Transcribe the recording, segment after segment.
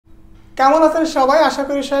কেমন আছেন সবাই? আশা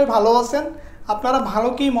করি সবাই ভালো আছেন। আপনারা ভালো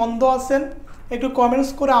কি মন্দ আছেন একটু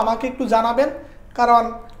কমেন্টস করে আমাকে একটু জানাবেন, কারণ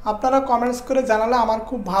আপনারা কমেন্টস করে জানালে আমার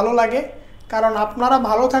খুব ভালো লাগে। কারণ আপনারা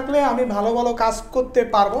ভালো থাকলে আমি ভালো ভালো কাজ করতে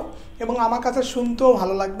পারবো এবং আমার কাছে শুনতেও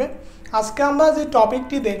ভালো লাগবে। আজকে আমরা যে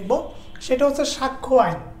টপিকটি দেখব সেটা হচ্ছে সাক্ষ্য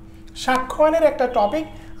আইন। সাক্ষ্য আইনের একটা টপিক,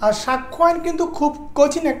 আর সাক্ষ্য আইন কিন্তু খুব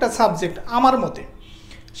কঠিন একটা সাবজেক্ট আমার মতে।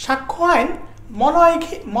 সাক্ষ্য আইন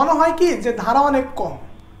মনে হয় কি যে ধারা অনেক কম,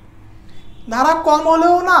 ধারা কম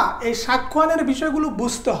হলেও না এই সাক্ষ্য আইনের বিষয়গুলো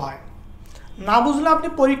বুঝতে হয়। না বুঝলে আপনি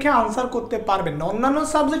পরীক্ষায় আনসার করতে পারবেন না। অন্যান্য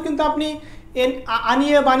সাবজেক্ট কিন্তু আপনি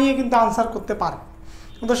আনিয়ে বানিয়ে কিন্তু আনসার করতে পারবেন,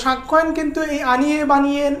 কিন্তু সাক্ষ্য আইন কিন্তু এই আনিয়ে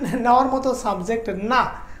বানিয়ে নেওয়ার মতো সাবজেক্ট না।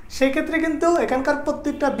 সেক্ষেত্রে কিন্তু এখানকার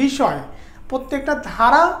প্রত্যেকটা বিষয়, প্রত্যেকটা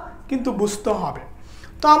ধারা কিন্তু বুঝতে হবে।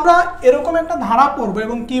 তো আমরা এরকম একটা ধারা পড়ব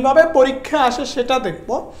এবং কিভাবে পরীক্ষা আসে সেটা দেখব,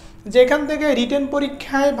 যেখান থেকে রিটেন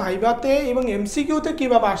পরীক্ষায়, ভাইভাতে এবং এমসিকিউতে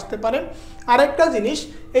কীভাবে আসতে পারে। আরেকটা জিনিস,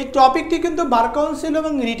 এই টপিকটি কিন্তু বার কাউন্সিল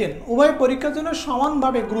এবং রিটেন উভয় পরীক্ষার জন্য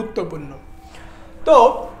সমানভাবে গুরুত্বপূর্ণ। তো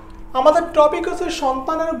আমাদের টপিক হচ্ছে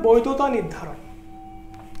সন্তানের বৈধতা নির্ধারণ।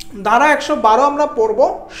 ধারা 112 আমরা পড়ব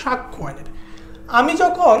সাক্ষ্য আইনের। আমি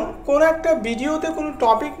যখন কোনো একটা ভিডিওতে কোনো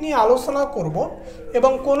টপিক নিয়ে আলোচনা করব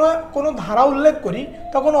এবং কোনো ধারা উল্লেখ করি,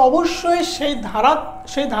 তখন অবশ্যই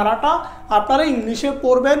সেই ধারাটা আপনারা ইংলিশে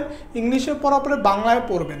পড়বেন। ইংলিশে পড়ার পরে বাংলায়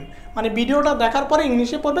পড়বেন, মানে ভিডিওটা দেখার পরে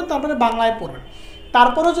ইংলিশে পড়বেন, তারপরে বাংলায় পড়বেন।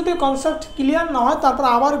 তারপরেও যদি কনসেপ্ট ক্লিয়ার না হয় তারপর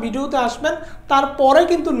আবার ভিডিওতে আসবেন, তারপরে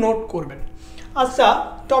কিন্তু নোট করবেন। আচ্ছা,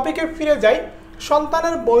 টপিকে ফিরে যাই।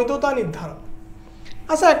 সন্তানের বৈধতা নির্ধারণ।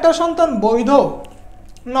 আচ্ছা, একটা সন্তান বৈধ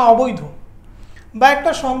না অবৈধ, বা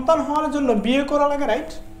একটা সন্তান হওয়ার জন্য বিয়ে করা লাগে,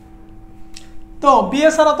 রাইট? তো বিয়ে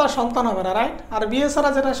ছাড়া তার সন্তান হবে না, রাইট? আর বিয়ে ছাড়া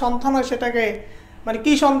যেটা সন্তান হয় সেটাকে মানে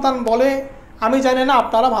কি সন্তান বলে আমি জানি না,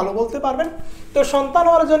 আপনারা ভালো বলতে পারবেন। তো সন্তান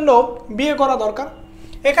হওয়ার জন্য বিয়ে করা দরকার।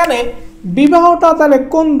 এখানে বিবাহটা তাহলে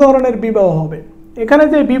কোন ধরনের বিবাহ হবে? এখানে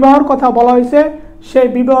যে বিবাহের কথা বলা হয়েছে সেই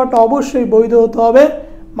বিবাহটা অবশ্যই বৈধ হতে হবে,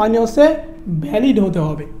 মানে হচ্ছে ভ্যালিড হতে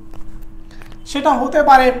হবে। সেটা হতে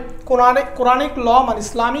পারে কোরআনিক ল মানে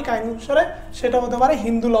ইসলামিক আইন অনুসারে, সেটা হতে পারে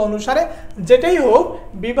হিন্দু ল অনুসারে। যেটাই হোক,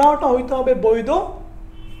 বিবাহটা হইতে হবে বৈধ,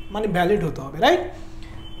 মানে ভ্যালিড হতে হবে, রাইট?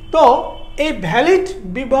 তো এই ভ্যালিড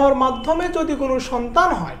বিবাহের মাধ্যমে যদি কোনো সন্তান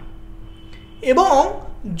হয় এবং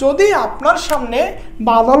যদি আপনার সামনে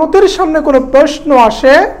বা আদালতের সামনে কোনো প্রশ্ন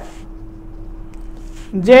আসে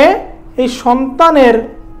যে এই সন্তানের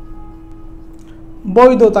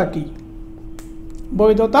বৈধতা কি,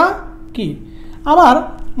 বৈধতা কি? আবার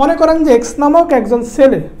মনে করেন যে এক্স নামক একজন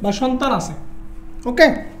ছেলে বা সন্তান আছে, ওকে?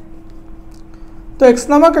 তো এক্স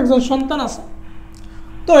নামক একজন সন্তান আছে।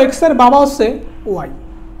 তো এক্সের বাবা হচ্ছে ওয়াই,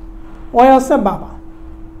 ওয়াই হচ্ছে বাবা।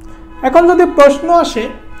 এখন যদি প্রশ্ন আসে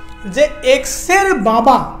যে এক্সের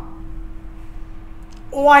বাবা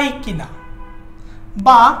ওয়াই কিনা,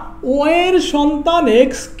 বা ওয়ের সন্তান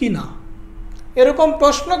এক্স কিনা, এরকম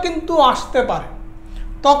প্রশ্ন কিন্তু আসতে পারে।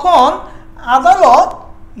 তখন আদালত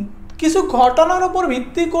কিছু ঘটনার উপর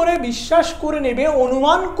ভিত্তি করে বিশ্বাস করে নেবে,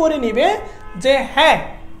 অনুমান করে নেবে যে হ্যাঁ,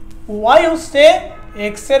 ওয়াই হচ্ছে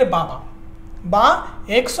এক্সের বাবা বা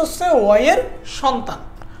এক্স হচ্ছে ওয়াইয়ের সন্তান।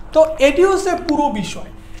 তো এটি হচ্ছে পুরো বিষয়।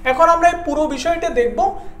 এখন আমরা এই পুরো বিষয়টা দেখব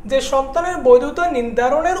যে সন্তানের বৈধতা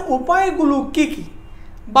নির্ধারণের উপায়গুলো কি কি,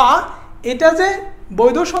 বা এটা যে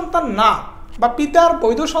বৈধ সন্তান না বা পিতার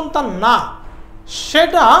বৈধ সন্তান না,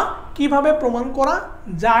 সেটা কিভাবে প্রমাণ করা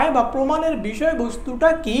যায় বা প্রমাণের বিষয়বস্তুটা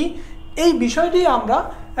কি, এই বিষয়টি আমরা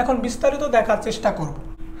এখন বিস্তারিত দেখার চেষ্টা করব।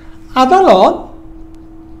 আদালত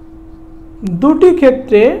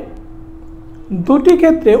দুটি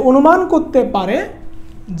ক্ষেত্রে অনুমান করতে পারে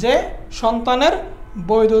যে সন্তানের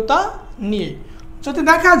বৈধতা নিয়ে। যদি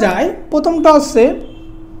দেখা যায়, প্রথমটা হচ্ছে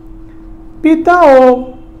পিতা ও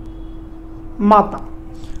মাতা।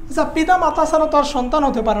 আচ্ছা, পিতা মাতা ছাড়া তো আর সন্তান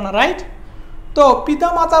হতে পারে না, রাইট? তো পিতা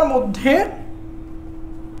মাতার মধ্যে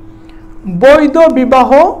বৈধ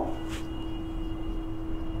বিবাহ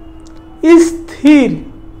স্থির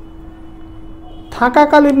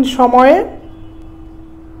থাকাকালীন সময়ে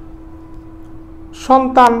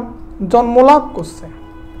সন্তান জন্মলাভ করছে,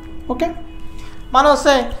 ওকে? মানে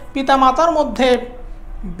হচ্ছে পিতা মাতার মধ্যে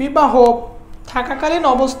বিবাহ থাকাকালীন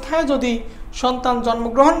অবস্থায় যদি সন্তান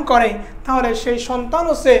জন্মগ্রহণ করে, তাহলে সেই সন্তান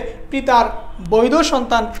হচ্ছে পিতার বৈধ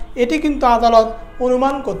সন্তান। এটি কিন্তু আদালত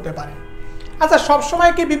অনুমান করতে পারে। আচ্ছা,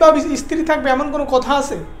 সবসময় কি বিবাহ স্ত্রী থাকবে এমন কোনো কথা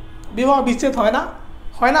আছে? বিবাহ বিচ্ছেদ হয়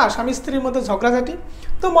না, স্বামী স্ত্রীর মধ্যে ঝগড়াঝাটি।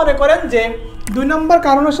 তো মনে করেন যে 2 নম্বর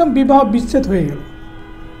কারণের সঙ্গে বিবাহ বিচ্ছেদ হয়ে গেল।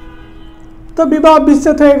 তো বিবাহ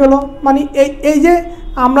বিচ্ছেদ হয়ে গেল মানে এই যে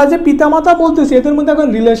আমরা যে পিতামাতা বলতেছি এদের মধ্যে এখন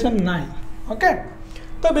রিলেশন নাই, ওকে?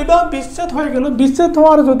 তো বিবাহ বিচ্ছেদ হয়ে গেল। বিচ্ছেদ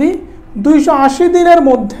হওয়ার যদি 280 দিনের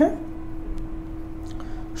মধ্যে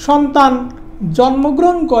সন্তান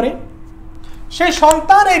জন্মগ্রহণ করে সেই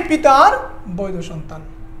সন্তান এই পিতার বৈধ সন্তান।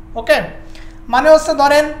 ওকে, মানে হচ্ছে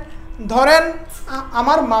ধরেন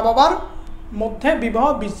আমার মা বাবার মধ্যে বিবাহ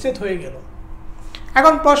বিচ্ছেদ হয়ে গেল।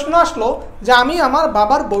 এখন প্রশ্ন আসলো যে আমি আমার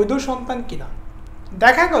বাবার বৈধ সন্তান কিনা।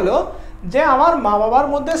 দেখা গেল যে আমার মা বাবার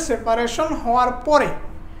মধ্যে সেপারেশন হওয়ার পরে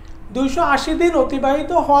 280 দিন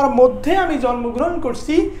অতিবাহিত হওয়ার মধ্যে আমি জন্মগ্রহণ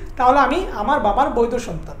করছি, তাহলে আমি আমার বাবার বৈধ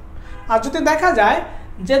সন্তান। আর যদি দেখা যায়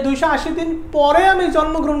যে 280 দিন পরে আমি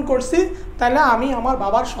জন্মগ্রহণ করছি, তাহলে আমি আমার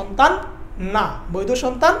বাবার সন্তান না, বৈধ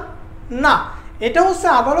সন্তান না। এটা হচ্ছে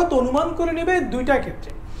আদালত অনুমান করে নেবে দুইটা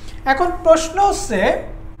ক্ষেত্রে। এখন প্রশ্ন হচ্ছে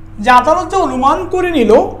যে আদালত যে অনুমান করে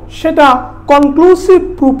নিল সেটা কনক্লুসিভ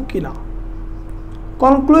প্রুফ কিনা।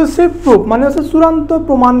 কনক্লুসিভ প্রুফ মানে হচ্ছে চূড়ান্ত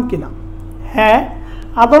প্রমাণ কিনা। হ্যাঁ,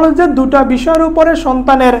 আদালত যে দুটা বিষয়ের উপরে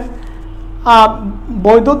সন্তানের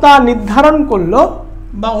বৈধতা নির্ধারণ করলো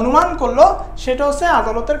বা অনুমান করলো সেটা হচ্ছে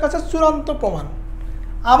আদালতের কাছে চূড়ান্ত প্রমাণ।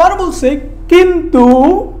 আবার বলছে কিন্তু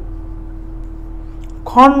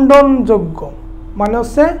খণ্ডনযোগ্য, মানে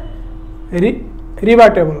হচ্ছে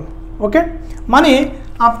রিভার্টেবল। ওকে, মানে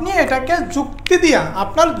আপনি এটাকে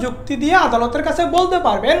আপনার যুক্তি দিয়ে আদালতের কাছে বলতে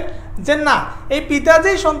পারবেন যে না, এই পিতা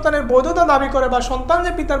যে সন্তানের বৈধতা দাবি করে বা সন্তান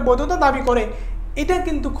যে পিতার বৈধতা দাবি করে এটা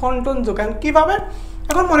কিন্তু খণ্ডনযোগ্য। কিভাবে?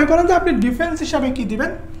 এখন মনে করেন যে আপনি ডিফেন্স হিসাবে কি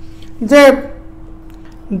দিবেন,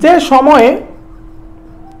 যে সময়ে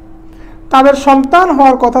তাদের সন্তান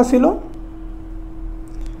হওয়ার কথা ছিল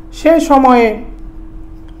সেই সময়ে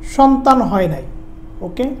সন্তান হয় নাই।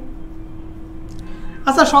 ওকে,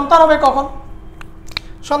 আচ্ছা, সন্তান হবে কখন?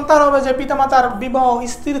 সন্তান হবে যে পিতামাতার বিবাহ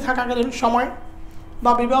স্থির থাকাকালীন সময়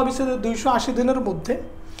বা বিবাহ বিচ্ছেদের 280 দিনের মধ্যে।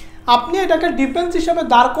 আপনি এটাকে ডিফেন্স হিসাবে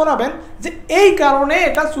দাঁড় করাবেন যে এই কারণে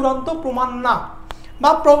এটা চূড়ান্ত প্রমাণ না,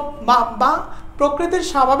 বা প্রকৃতির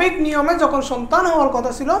স্বাভাবিক নিয়মে যখন সন্তান হওয়ার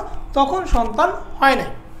কথা ছিল তখন সন্তান হয়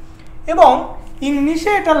নাই। এবং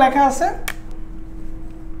ইংলিশে এটা লেখা আছে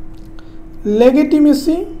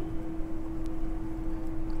লেজিটিমেসি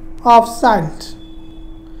অফ চাইল্ড,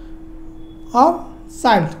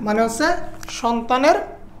 মানে হচ্ছে সন্তানের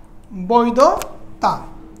বৈধতা,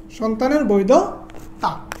 সন্তানের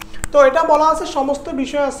বৈধতা। তো এটা বলা আছে, সমস্ত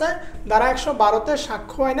বিষয় আছে ধারা 112-তে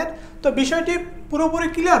সাক্ষ্য আইনের। তো বিষয়টি পুরোপুরি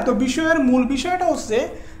ক্লিয়ার। তো বিষয়ের মূল বিষয়টা হচ্ছে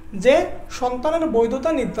যে সন্তানের বৈধতা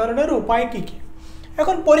নির্ধারণের উপায় কী কী।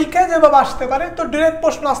 এখন পরীক্ষায় যেভাবে আসতে পারে, তো ডিরেক্ট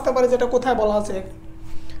প্রশ্ন আসতে পারে যেটা কোথায় বলা আছে,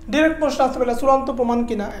 ডিরেক্ট প্রশ্ন আসতে পারে চূড়ান্ত প্রমাণ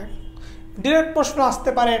কিনা। ডিরেক্ট প্রশ্ন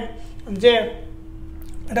আসতে পারে যে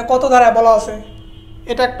এটা কত ধারায় বলা আছে,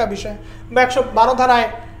 এটা একটা বিষয়, বা 112 ধারায়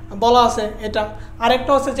বলা আছে এটা।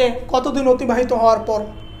 আরেকটা হচ্ছে যে কতদিন অতিবাহিত হওয়ার পর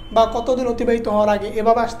বা কতদিন অতিবাহিত হওয়ার আগে,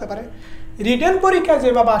 এভাবে আসতে পারে। রিটেন পরীক্ষায়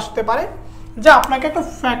যেভাবে আসতে পারে যে আপনাকে একটা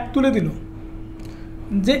ফ্যাক্ট তুলে দিল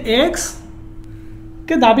যে এক্স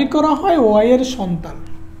কে দাবি করা হয় ওয়াই এর সন্তান,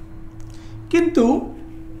 কিন্তু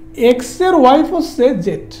এক্স এর ওয়াইফ হচ্ছে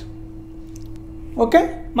জেড। ওকে,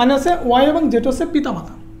 মানে হচ্ছে ওয়াই এবং জেড হচ্ছে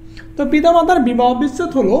পিতামাতা। তো পিতামাতার বিবাহ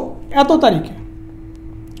বিচ্ছেদ হলো এত তারিখে।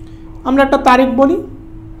 আমরা একটা তারিখ বলি,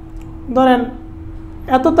 ধরেন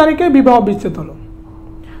এত তারিখে বিবাহ বিচ্ছেদ হলো।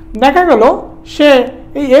 দেখা গেল সে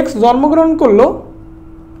এই এক্স জন্মগ্রহণ করলো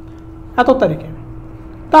এত তারিখে,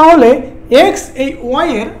 তাহলে এক্স এই ওয়াই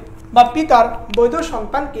এর বা পিতার বৈধ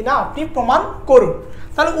সন্তান কিনা আপনি প্রমাণ করুন।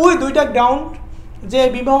 তাহলে ওই দুইটা গ্রাউন্ড, যে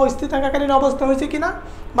বিবাহ স্থির থাকাকালীন অবস্থা হয়েছে কিনা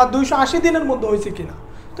বা 280 দিনের মধ্যে হয়েছে কিনা,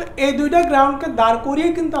 তো এই দুইটা গ্রাউন্ডকে দাঁড় করিয়ে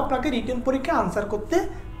কিন্তু আপনাকে রিটেন পরীক্ষা আনসার করতে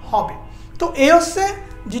হবে। তো এই হচ্ছে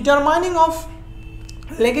determining of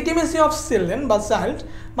legitimacy of children বা চাইল্ড,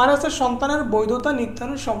 মানে হচ্ছে সন্তানের বৈধতা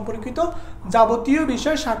নির্ধারণ সম্পর্কিত যাবতীয়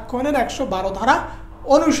বিষয় সাক্ষ্য আইনের 112 ধারা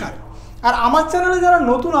অনুসারে। আর আমার চ্যানেলে যারা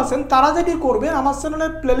নতুন আছেন তারা যেটি করবেন, আমার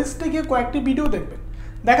চ্যানেলের প্লেলিস্টে গিয়ে কয়েকটি ভিডিও দেখবেন।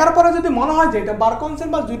 দেখার পরে যদি মনে হয় যে এটা বার কাউন্সিল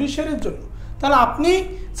বা জুডিশিয়ারির জন্য, তাহলে আপনি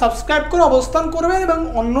সাবস্ক্রাইব করে অবস্থান করবেন এবং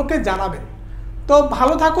অন্যকে জানাবেন। তো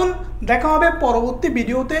ভালো থাকুন, দেখা হবে পরবর্তী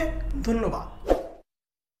ভিডিওতে। ধন্যবাদ।